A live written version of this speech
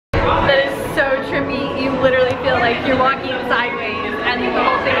That is so trippy. You literally feel like you're walking sideways and the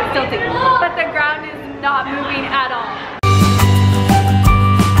whole thing is tilting. But the ground is not moving at all.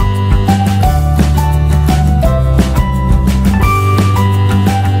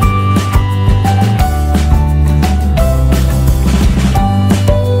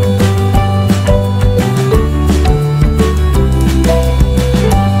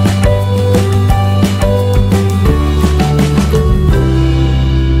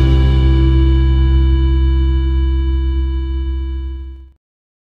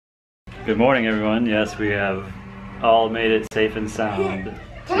 Good morning, everyone. Yes, we have all made it safe and sound.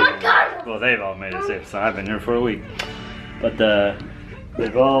 Oh my God! Well, they've all made it safe and sound. I've been here for a week. But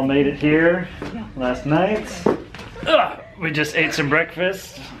they've all made it here last night. We just ate some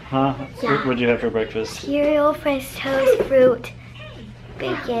breakfast. Huh? Yeah. What'd you have for breakfast? Cereal, fresh toast, fruit,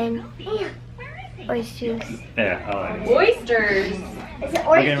 bacon, oysters. Yeah, I like it. Oysters!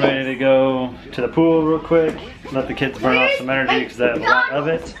 We're getting ready to go to the pool real quick. Let the kids burn off some energy because they have a lot of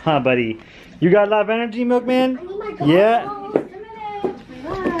it. Huh, buddy? You got a lot of energy, Milkman? Yeah?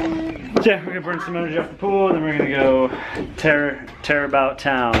 Yeah, we're gonna burn some energy off the pool, and then we're gonna go tear about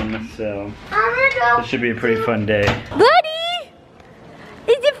town. So this should be a pretty fun day. Buddy!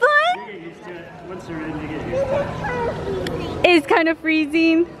 Is it fun? Once they're ready to get used to it. It's kind of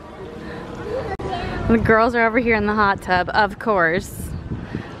freezing. The girls are over here in the hot tub, of course.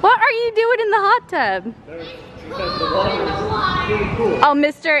 What are you doing in the hot tub? Because the water is really cool. Oh,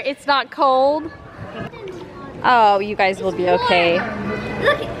 mister, it's not cold? Oh, you guys will be okay.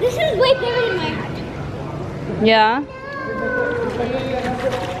 Look, this is way bigger than my heart. Yeah?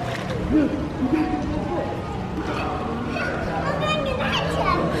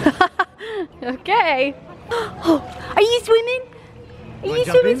 Okay. Oh, are you swimming? Are you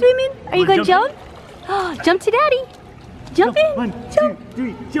swimming? Are you gonna jump? Jump to daddy. Jump in. 1, 2,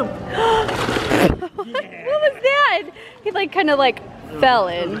 3, jump. What was that? He like kind of like fell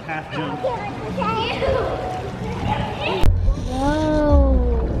in. Half jump. Whoa,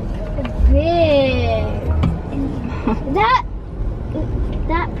 big.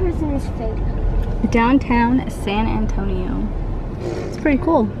 That person is fake. Downtown San Antonio. It's pretty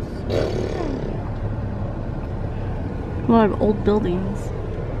cool. A lot of old buildings.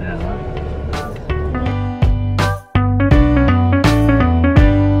 Yeah.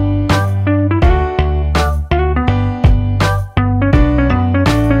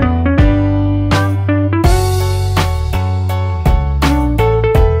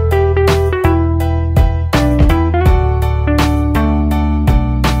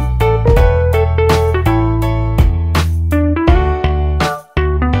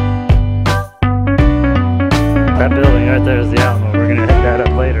 That building right there is the Alamo. We're gonna hit that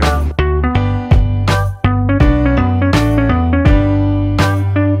up later.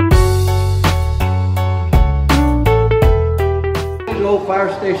 Old fire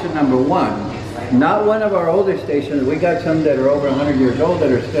station number 1. Not one of our older stations. We got some that are over 100 years old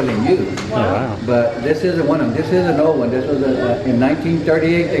that are still in use. Oh, wow. But this isn't one of them. This is an old one. This was in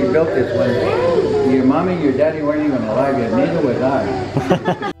 1938 they built this one. Your mommy, your daddy weren't even alive yet. Neither was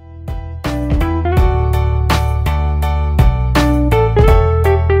I.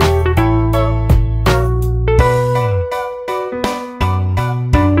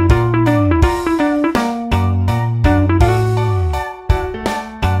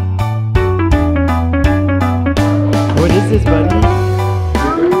 This, buddy? I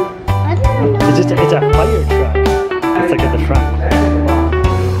don't know. It's a fire truck. It's like at the front.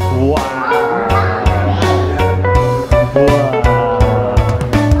 Wow. Wow.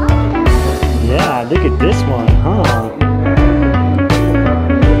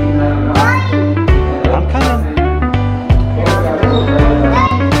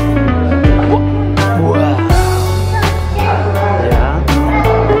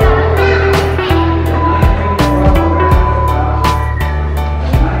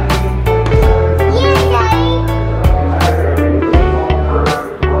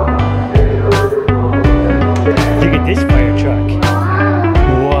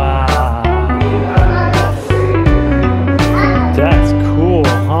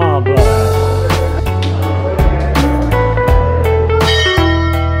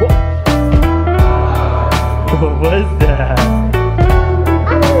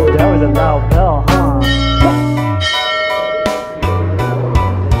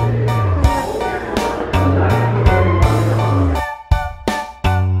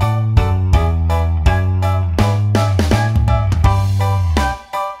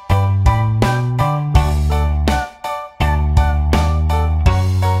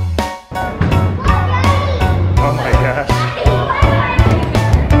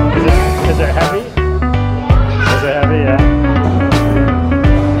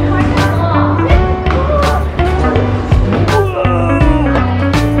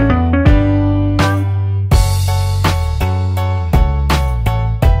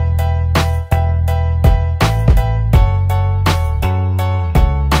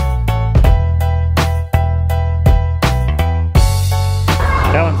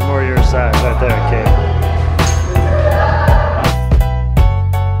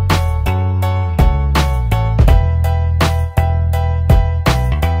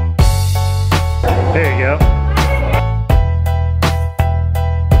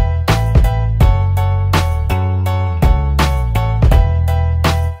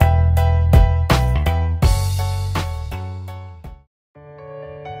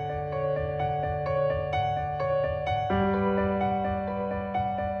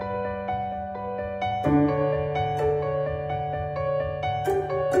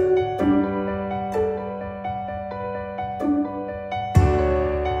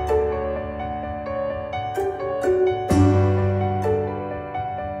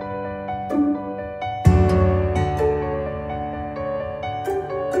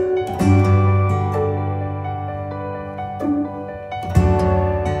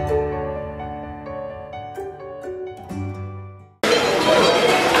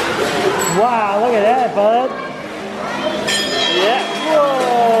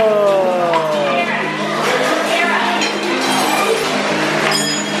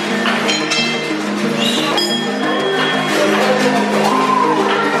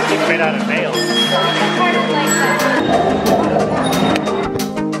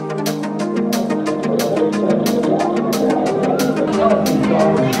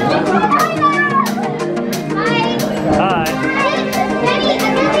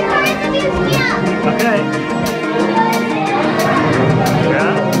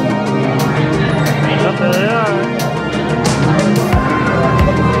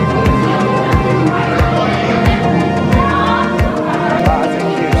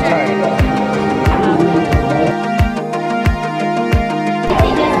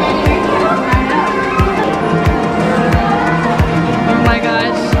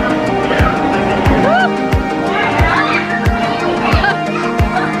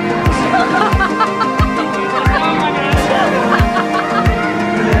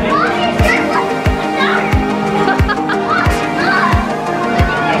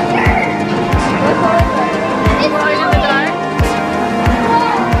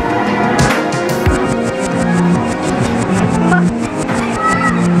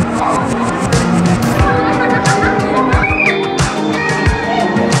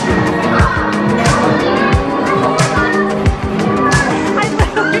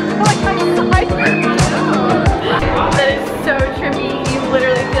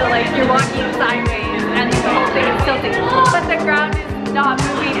 you're walking sideways and the whole thing is tilting, but the ground is not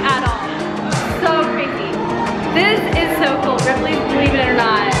moving at all. So crazy. This is so cool. Ripley's, believe it or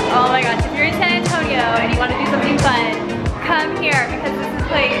not. Oh my gosh, if you're in San Antonio and you want to do something fun, come here because this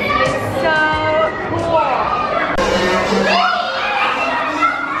place is so cool.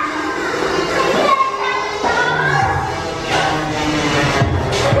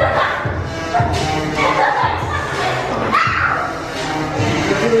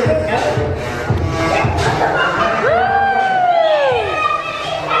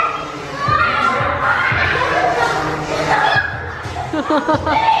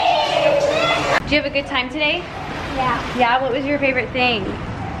 Did you have a good time today? Yeah. Yeah, what was your favorite thing?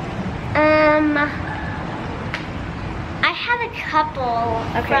 I have a couple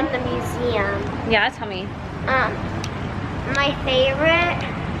from the museum. Yeah, tell me.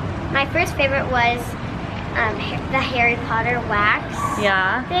 My first favorite was the Harry Potter wax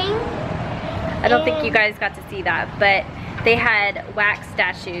thing. I don't think you guys got to see that, but they had wax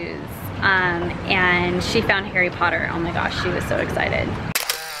statues, and she found Harry Potter. Oh my gosh, she was so excited.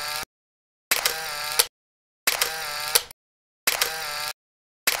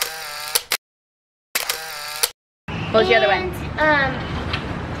 What was the other one?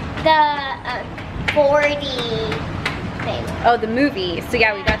 The 4D thing. Oh, the movie. So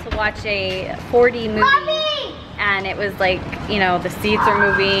yeah, we got to watch a 4D movie. Mommy! And it was like, you know, the seats are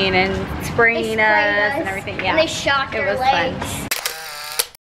moving and spraying us and everything. Yeah, and they shocked our legs. Fun.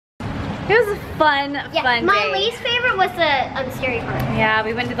 It was a fun My day. least favorite was the scary part. Yeah,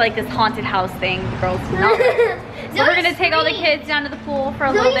 we went to like this haunted house thing. The girls did not. So we're gonna take all the kids down to the pool for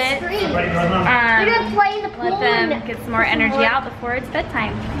a little bit. We're gonna play in the pool. Let them get some more energy out before it's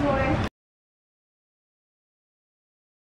bedtime.